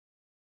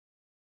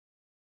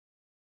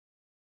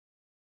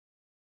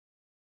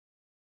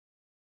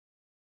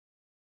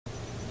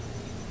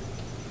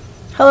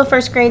Hello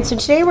first grade. So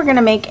today we're going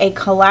to make a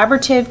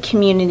collaborative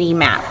community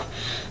map.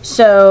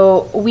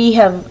 So we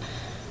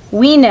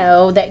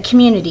know that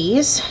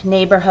communities,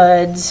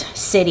 neighborhoods,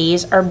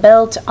 cities are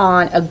built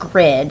on a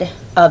grid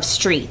of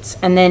streets,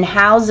 and then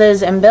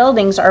houses and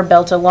buildings are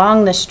built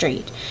along the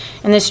street.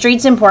 And the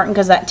street's important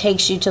because that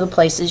takes you to the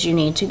places you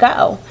need to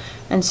go.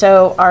 And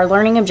so our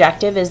learning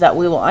objective is that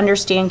we will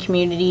understand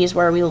communities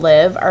where we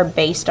live are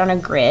based on a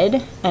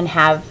grid and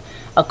have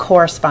a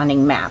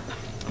corresponding map.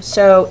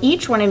 So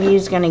each one of you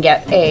is going to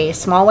get a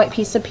small white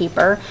piece of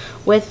paper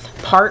with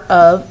part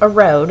of a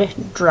road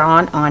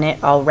drawn on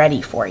it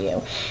already for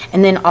you.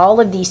 And then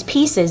all of these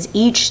pieces,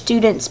 each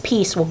student's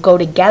piece will go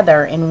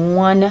together in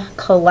one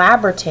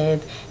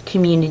collaborative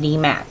community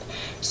map.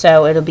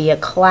 So it'll be a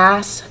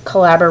class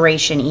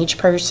collaboration, each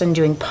person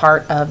doing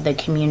part of the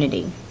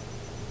community.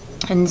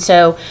 And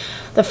so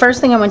the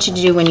first thing I want you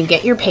to do when you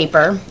get your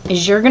paper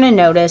is you're going to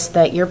notice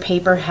that your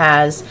paper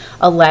has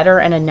a letter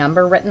and a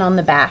number written on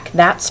the back.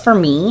 That's for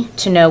me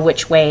to know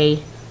which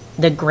way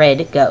the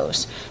grid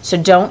goes.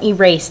 So don't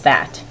erase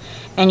that.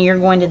 And you're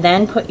going to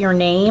then put your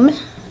name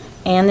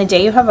and the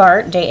day you have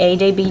art, day A,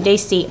 day B, day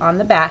C, on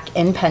the back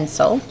in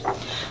pencil.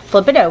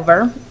 Flip it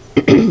over.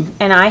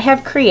 And I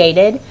have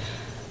created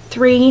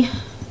 3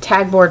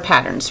 tagboard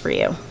patterns for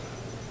you.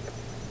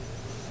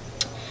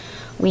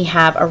 We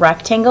have a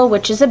rectangle,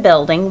 which is a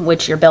building,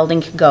 which your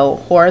building could go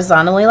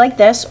horizontally like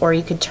this, or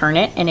you could turn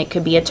it and it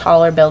could be a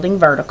taller building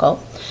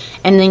vertical.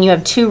 And then you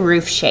have 2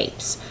 roof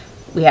shapes.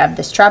 We have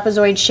this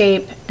trapezoid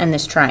shape and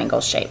this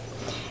triangle shape.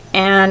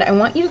 And I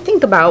want you to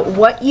think about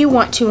what you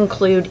want to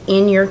include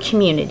in your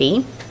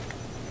community,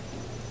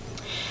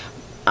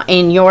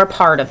 in your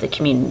part of the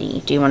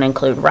community. Do you want to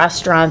include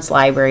restaurants,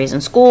 libraries,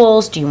 and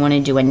schools? Do you want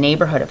to do a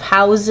neighborhood of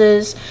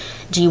houses?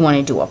 Do you want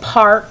to do a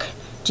park?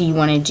 Do you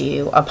want to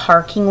do a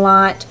parking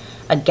lot,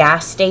 a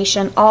gas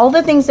station? All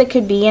the things that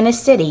could be in a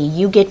city,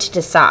 you get to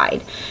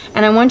decide.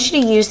 And I want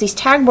you to use these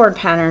tagboard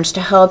patterns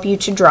to help you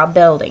to draw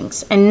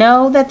buildings. And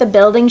know that the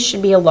buildings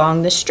should be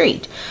along the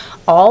street.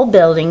 All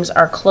buildings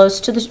are close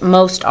to the,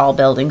 most all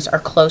buildings are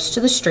close to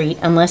the street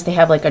unless they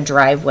have like a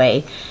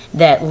driveway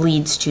that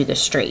leads to the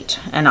street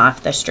and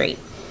off the street.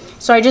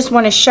 So I just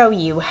want to show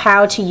you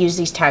how to use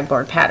these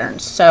tagboard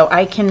patterns. So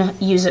I can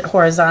use it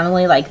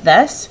horizontally like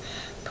this.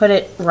 Put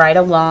it right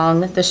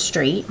along the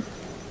street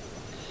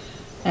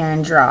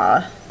and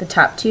draw the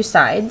top 2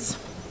 sides.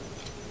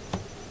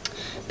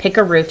 Pick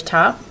a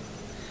rooftop,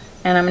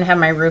 and I'm going to have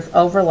my roof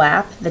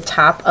overlap the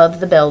top of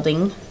the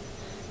building,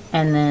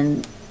 and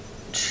then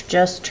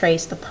just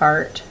trace the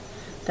part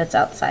that's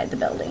outside the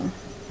building.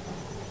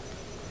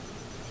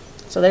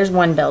 So there's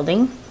one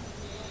building.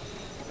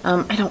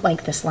 I don't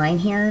like this line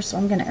here, so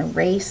I'm going to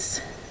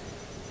erase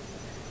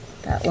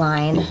that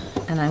line,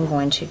 and I'm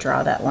going to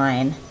draw that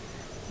line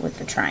with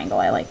the triangle.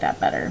 I like that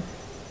better.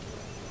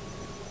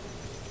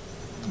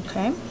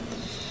 Okay.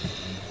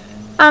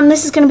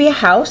 This is going to be a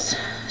house,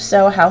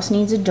 so a house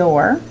needs a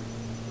door.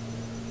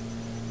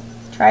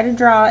 Try to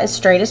draw as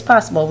straight as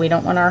possible. We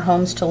don't want our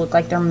homes to look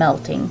like they're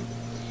melting.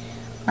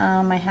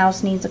 My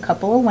house needs a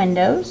couple of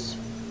windows.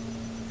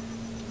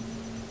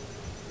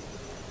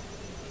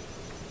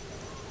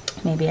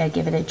 Maybe I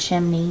give it a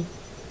chimney.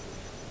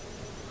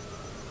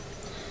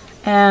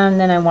 And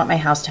then I want my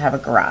house to have a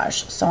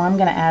garage. So I'm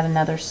going to add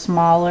another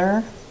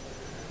smaller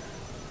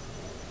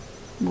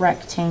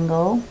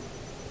rectangle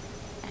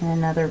and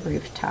another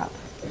rooftop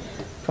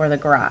for the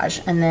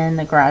garage. And then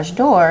the garage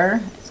door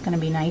is going to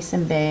be nice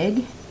and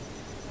big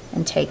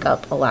and take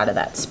up a lot of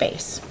that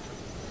space.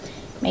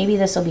 Maybe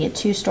this will be a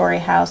 2-story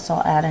house, so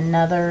I'll add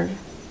another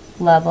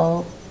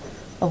level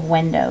of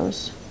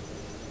windows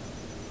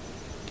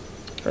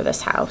for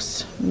this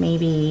house.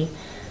 Maybe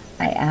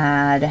I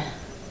add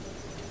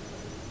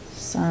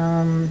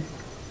some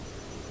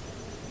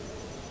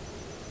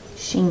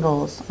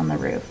shingles on the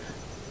roof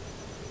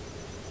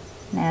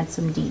and add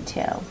some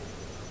detail.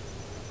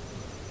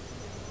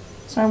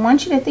 So I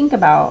want you to think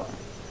about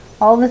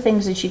all the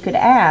things that you could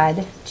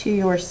add to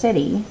your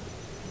city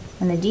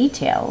and the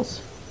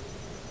details,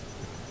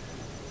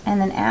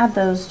 and then add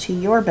those to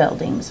your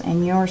buildings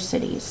and your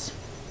cities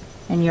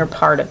and your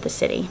part of the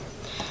city.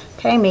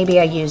 Okay, maybe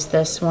I use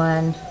this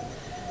one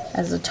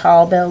as a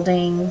tall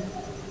building.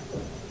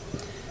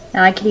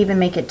 Now I could even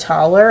make it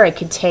taller. I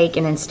could take,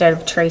 and instead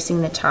of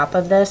tracing the top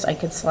of this, I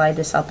could slide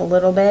this up a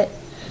little bit,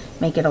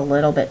 make it a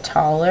little bit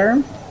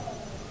taller.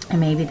 And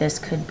maybe this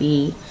could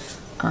be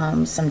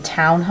some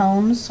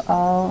townhomes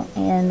all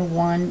in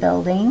one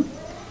building.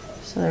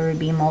 So there would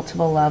be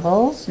multiple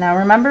levels. Now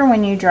remember,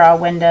 when you draw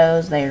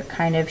windows, they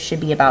kind of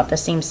should be about the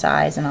same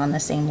size and on the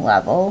same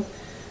level.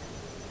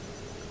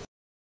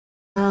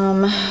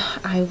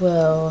 I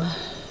will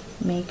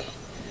make,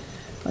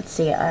 let's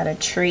see, add a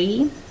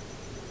tree.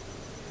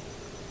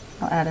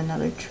 I'll add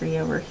another tree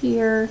over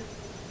here.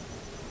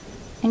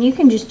 And you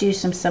can just do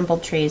some simple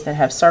trees that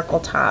have circle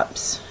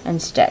tops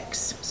and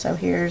sticks. So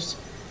here's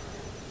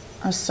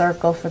a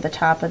circle for the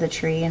top of the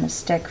tree and a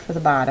stick for the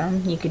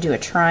bottom. You could do a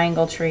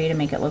triangle tree to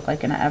make it look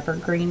like an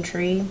evergreen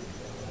tree.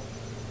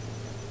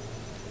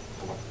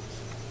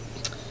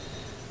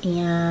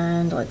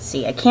 And let's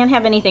see, I can't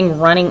have anything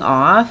running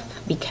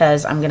off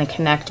because I'm going to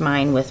connect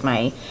mine with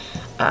my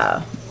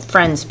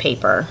friend's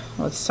paper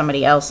with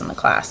somebody else in the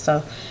class.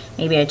 So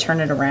maybe I turn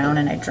it around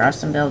and I draw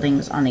some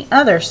buildings on the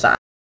other side.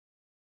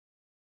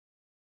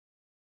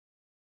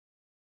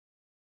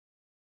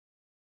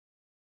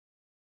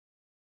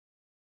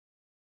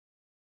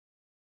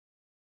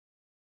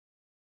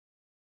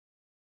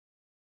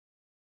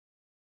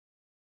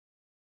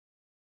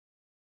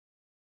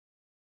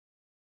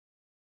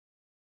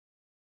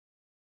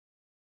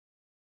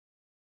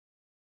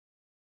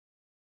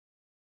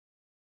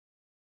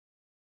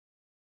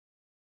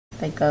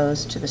 That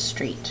goes to the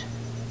street.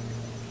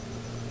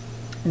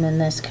 And then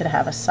this could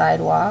have a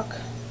sidewalk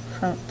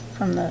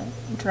from the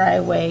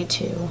driveway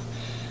to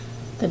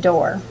the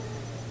door.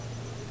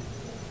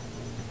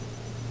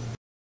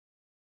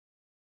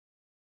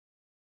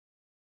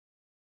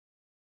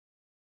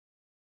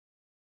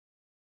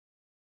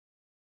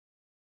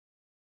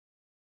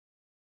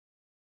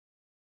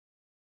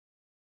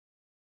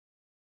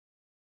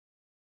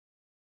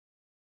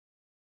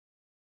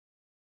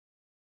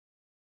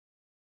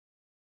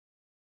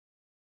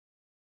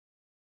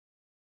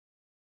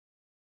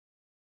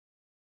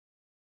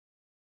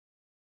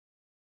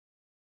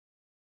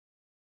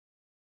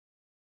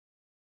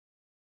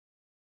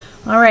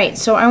 All right,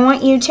 so I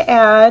want you to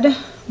add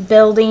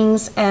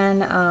buildings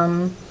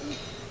and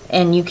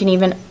you can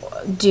even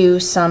do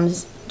some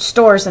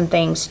stores and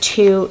things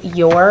to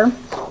your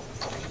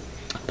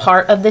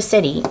part of the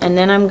city. And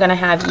then I'm going to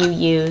have you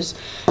use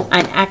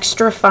an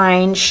extra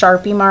fine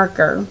Sharpie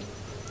marker.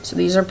 So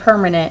these are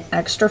permanent,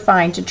 extra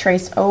fine, to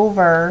trace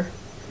over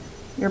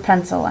your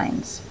pencil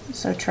lines.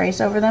 So trace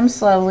over them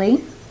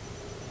slowly.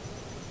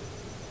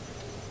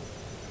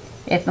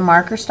 If the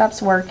marker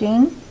stops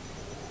working,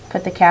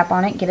 put the cap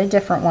on it, get a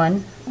different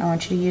one. I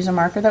want you to use a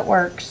marker that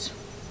works.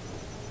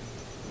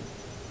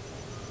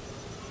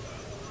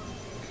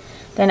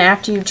 Then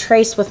after you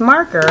trace with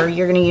marker,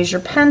 you're going to use your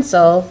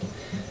pencil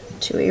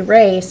to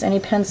erase any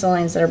pencil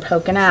lines that are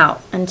poking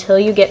out until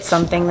you get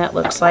something that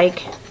looks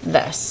like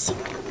this.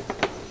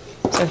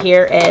 So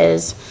here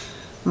is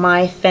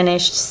my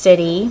finished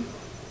city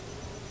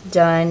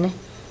done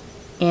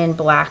in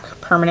black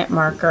permanent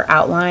marker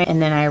outline,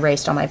 and then I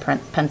erased all my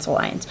pencil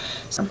lines.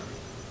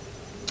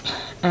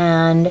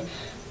 And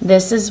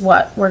this is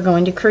what we're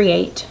going to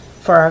create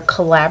for our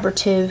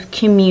collaborative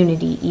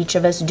community, each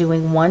of us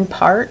doing one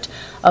part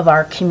of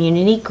our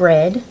community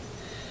grid,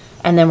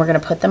 and then we're going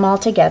to put them all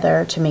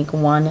together to make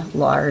one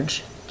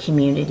large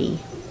community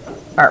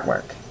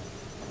artwork.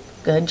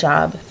 Good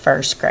job,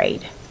 first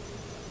grade.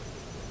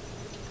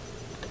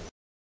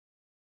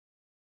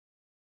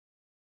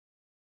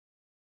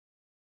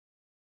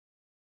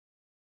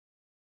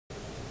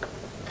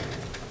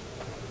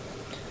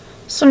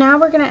 So now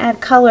we're going to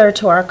add color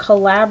to our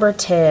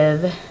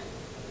collaborative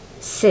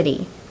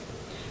city.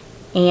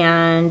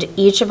 And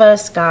each of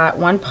us got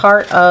one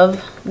part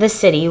of the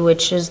city,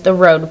 which is the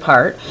road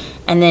part,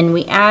 and then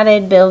we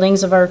added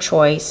buildings of our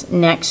choice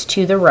next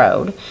to the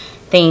road.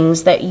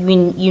 Things that you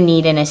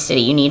need in a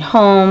city. You need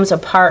homes,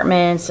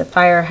 apartments, a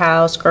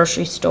firehouse,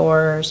 grocery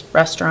stores,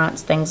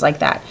 restaurants, things like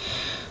that.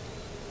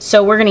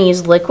 So we're going to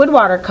use liquid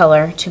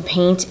watercolor to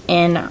paint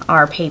in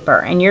our paper.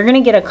 And you're going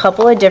to get a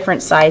couple of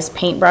different size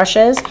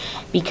paintbrushes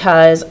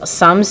because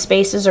some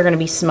spaces are going to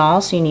be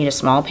small, so you need a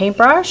small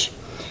paintbrush.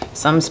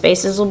 Some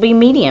spaces will be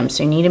medium,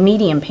 so you need a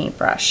medium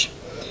paintbrush.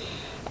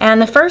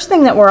 And the first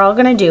thing that we're all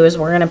going to do is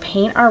we're going to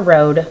paint our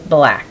road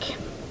black.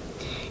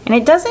 And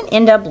it doesn't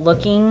end up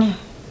looking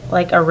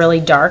like a really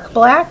dark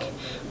black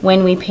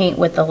when we paint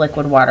with the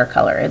liquid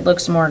watercolor. It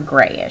looks more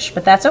grayish,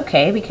 but that's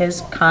okay because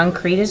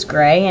concrete is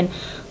gray and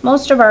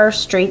most of our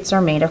streets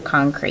are made of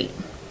concrete.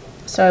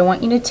 So I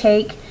want you to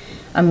take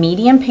a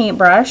medium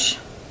paintbrush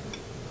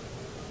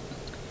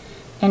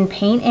and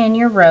paint in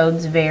your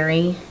roads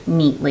very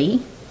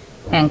neatly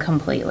and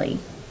completely,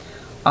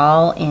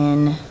 all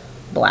in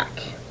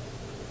black,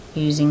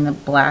 using the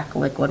black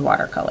liquid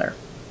watercolor.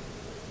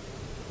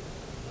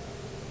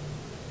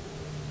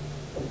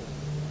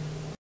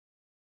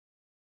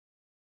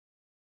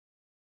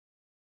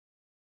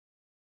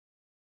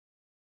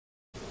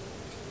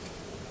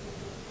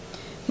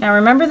 Now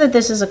remember that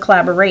this is a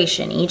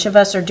collaboration. Each of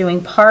us are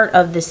doing part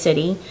of the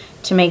city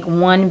to make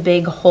one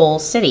big whole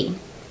city.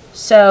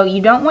 So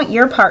you don't want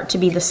your part to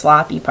be the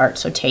sloppy part.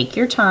 So take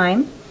your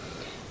time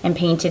and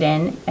paint it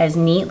in as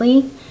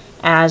neatly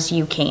as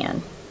you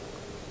can.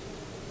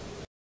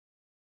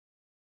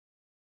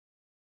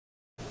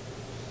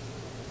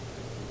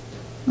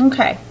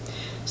 Okay,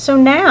 so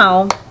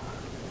now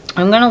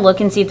I'm going to look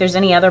and see if there's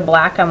any other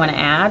black I want to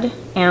add,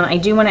 and I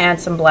do want to add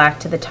some black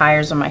to the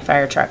tires of my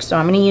fire truck. So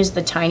I'm going to use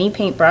the tiny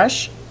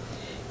paintbrush,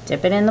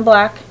 dip it in the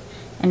black,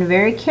 and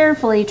very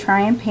carefully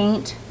try and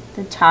paint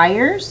the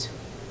tires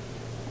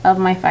of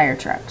my fire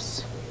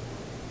trucks.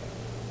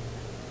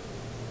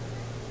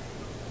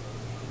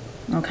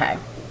 Okay.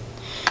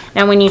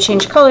 Now when you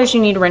change colors,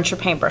 you need to rinse your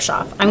paintbrush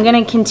off. I'm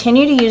going to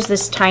continue to use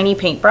this tiny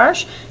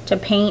paintbrush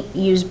to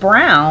use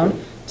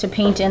brown to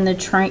paint in the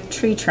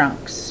tree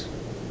trunks.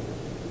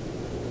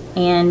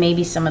 and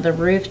maybe some of the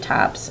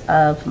rooftops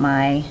of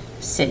my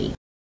city.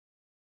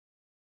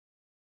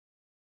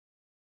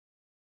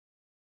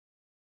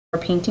 We're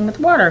painting with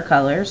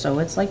watercolor, so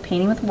it's like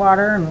painting with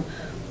water, and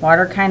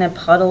water kind of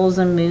puddles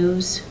and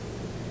moves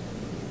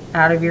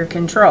out of your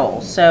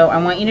control. So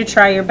I want you to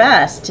try your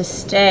best to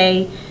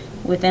stay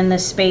within the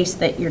space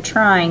that you're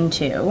trying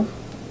to.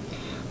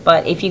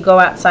 But if you go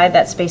outside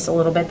that space a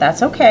little bit,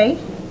 that's okay.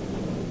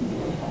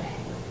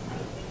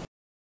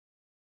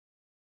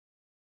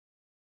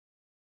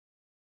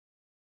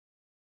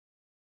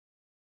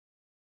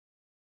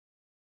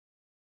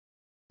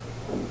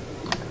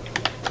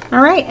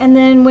 All right, and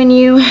then when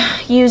you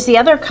use the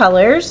other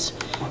colors,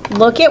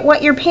 look at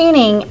what you're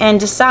painting and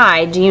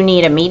decide, do you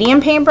need a medium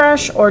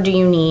paintbrush or do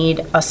you need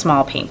a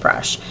small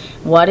paintbrush?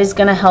 What is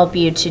going to help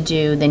you to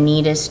do the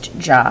neatest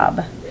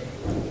job?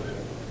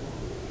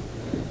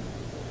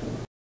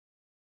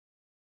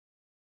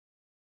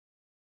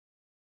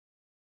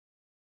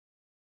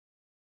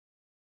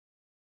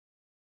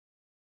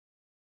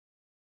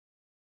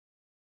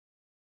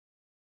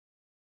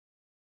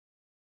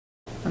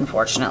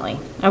 Unfortunately.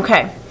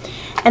 Okay.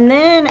 And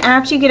then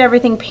after you get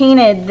everything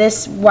painted,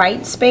 this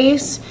white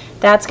space,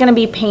 that's going to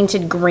be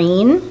painted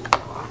green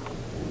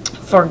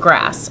for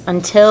grass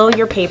until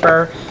your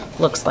paper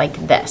looks like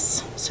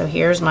this. So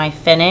here's my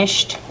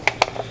finished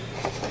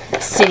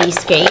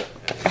cityscape.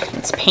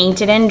 It's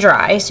painted and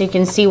dry, so you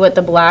can see what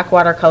the black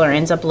watercolor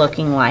ends up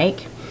looking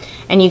like.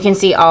 And you can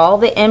see all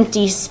the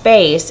empty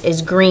space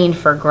is green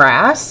for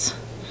grass.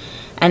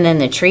 And then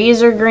the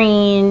trees are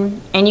green,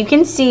 and you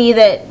can see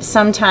that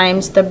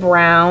sometimes the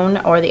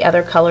brown or the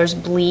other colors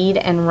bleed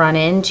and run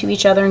into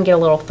each other and get a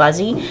little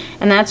fuzzy,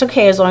 and that's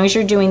okay as long as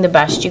you're doing the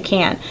best you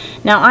can.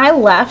 Now I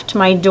left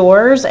my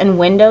doors and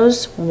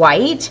windows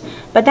white,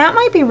 but that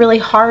might be really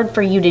hard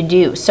for you to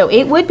do. So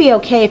it would be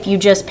okay if you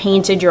just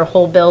painted your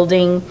whole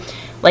building,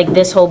 like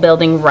this whole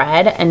building,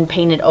 red and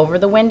painted over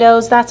the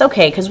windows. That's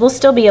okay, because we'll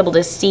still be able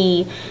to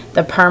see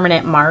the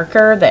permanent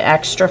marker, the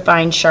extra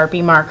fine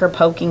Sharpie marker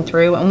poking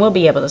through, and we'll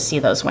be able to see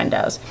those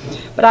windows.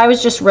 But I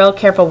was just real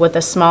careful with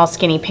a small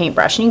skinny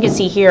paintbrush, and you can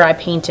see here I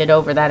painted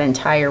over that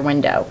entire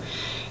window.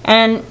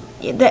 And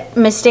the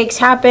mistakes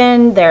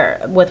happen.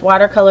 With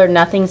watercolor,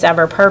 nothing's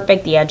ever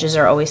perfect. The edges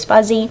are always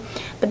fuzzy,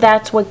 but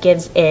that's what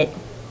gives it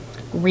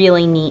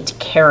really neat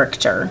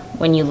character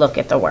when you look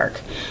at the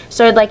work.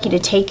 So I'd like you to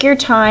take your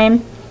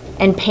time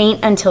and paint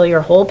until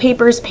your whole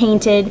paper is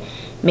painted.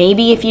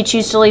 Maybe if you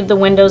choose to leave the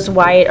windows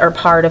white or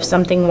part of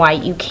something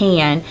white, you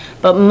can,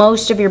 but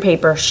most of your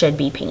paper should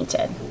be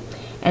painted.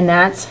 And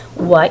that's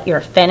what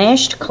your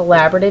finished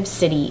collaborative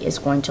city is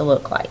going to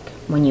look like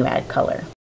when you add color.